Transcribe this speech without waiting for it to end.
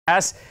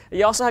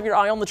You also have your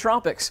eye on the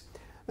tropics.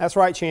 That's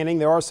right, Channing.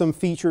 There are some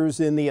features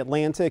in the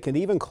Atlantic and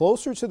even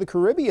closer to the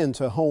Caribbean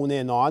to hone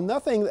in on.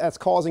 Nothing that's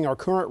causing our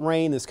current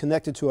rain is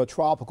connected to a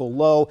tropical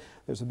low.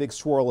 There's a big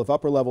swirl of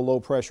upper level low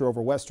pressure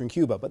over western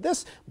Cuba. But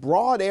this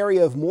broad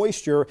area of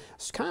moisture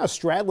is kind of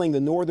straddling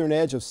the northern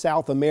edge of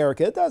South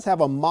America. It does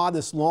have a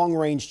modest long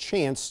range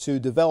chance to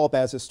develop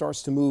as it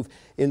starts to move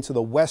into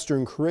the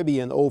western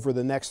Caribbean over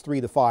the next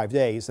 3 to 5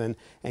 days. And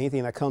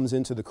anything that comes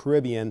into the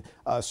Caribbean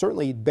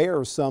certainly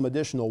bears some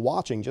additional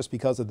watching just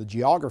because of the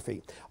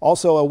geography.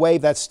 Also, a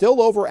wave that's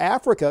still over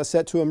Africa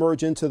set to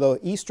emerge into the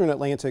eastern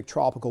Atlantic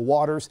tropical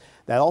waters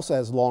that also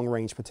has long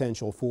range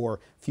potential for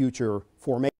future formation.